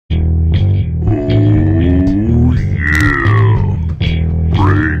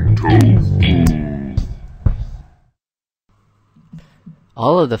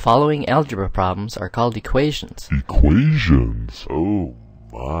All of the following algebra problems are called equations. Equations? Oh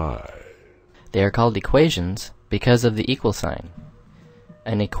my. They are called equations because of the equal sign.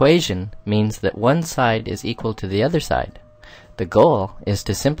 An equation means that one side is equal to the other side. The goal is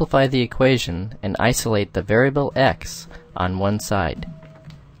to simplify the equation and isolate the variable x on one side.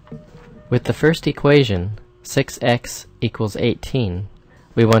 With the first equation, 6x equals 18,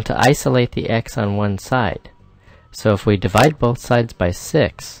 we want to isolate the x on one side. So if we divide both sides by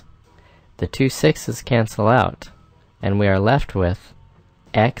 6, the two 6's cancel out, and we are left with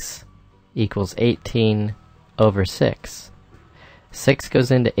x equals 18 over 6. 6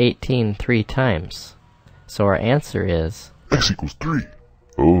 goes into 18 3 times, so our answer is X equals 3.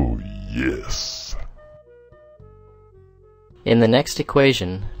 Oh yes. In the next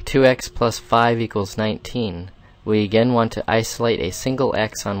equation, 2x plus 5 equals 19, we again want to isolate a single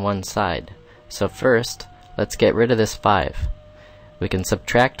x on one side. So first, let's get rid of this 5. We can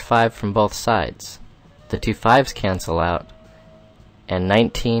subtract 5 from both sides. The two 5's cancel out, and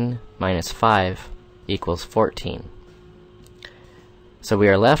 19 minus 5 equals 14. So we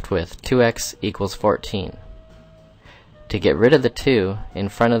are left with 2x equals 14. To get rid of the 2 in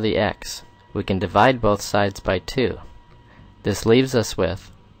front of the x, we can divide both sides by 2. This leaves us with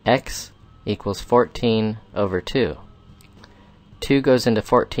x equals 14 over 2. 2 goes into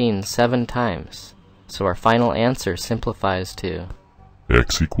 14 7 times, so our final answer simplifies to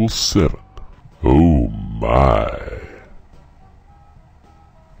X equals 7. Oh my.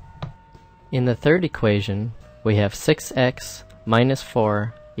 In the third equation, we have 6x minus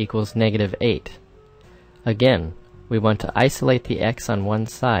 4 equals negative 8. Again, we want to isolate the x on one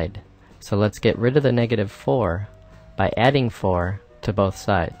side, so let's get rid of the negative 4 by adding 4 to both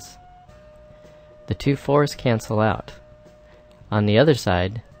sides. The two 4's cancel out. On the other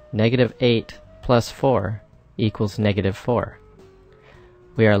side, negative 8 plus 4 equals negative 4.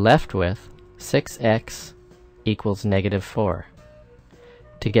 We are left with 6x equals negative 4.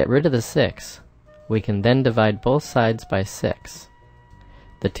 To get rid of the 6, we can then divide both sides by 6.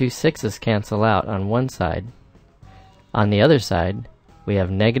 The two 6's cancel out on one side. On the other side, we have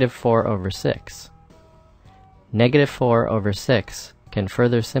negative 4 over 6. Negative 4 over 6 can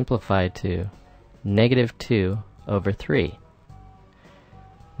further simplify to negative 2 over 3.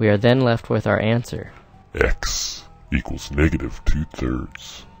 We are then left with our answer. X equals negative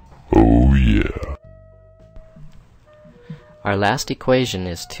 2/3. Oh yeah. Our last equation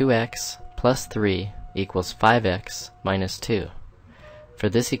is 2x plus 3 equals 5x minus 2. For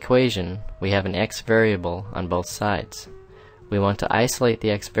this equation, we have an x variable on both sides. We want to isolate the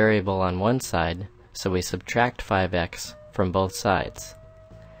x variable on one side, so we subtract 5x from both sides.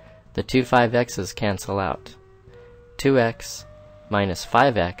 The two 5x's cancel out. 2x minus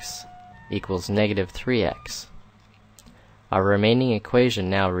 5x equals negative 3x. Our remaining equation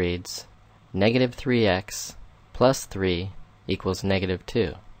now reads negative 3x plus 3 equals negative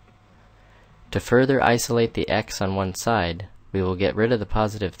 2. To further isolate the x on one side, we will get rid of the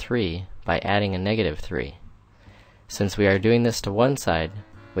positive 3 by adding a negative 3. Since we are doing this to one side,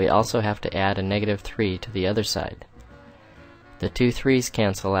 we also have to add a negative 3 to the other side. The two 3's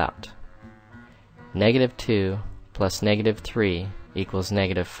cancel out. Negative 2 plus negative 3 equals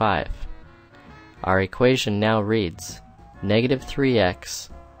negative 5. Our equation now reads negative 3x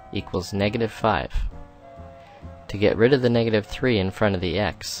equals negative 5. To get rid of the negative 3 in front of the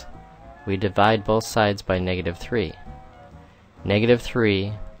x, we divide both sides by negative 3. Negative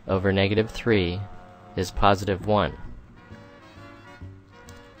 3 over negative 3 is positive 1.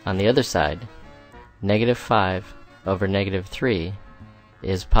 On the other side, negative 5 over negative 3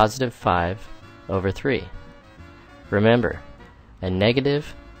 is positive 5 over 3. Remember, a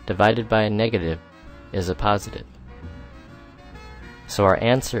negative divided by a negative is a positive. So our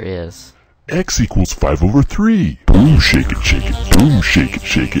answer is X equals 5/3. Boom, shake it, shake it. Boom, shake it,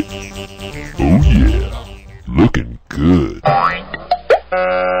 shake it. Oh yeah.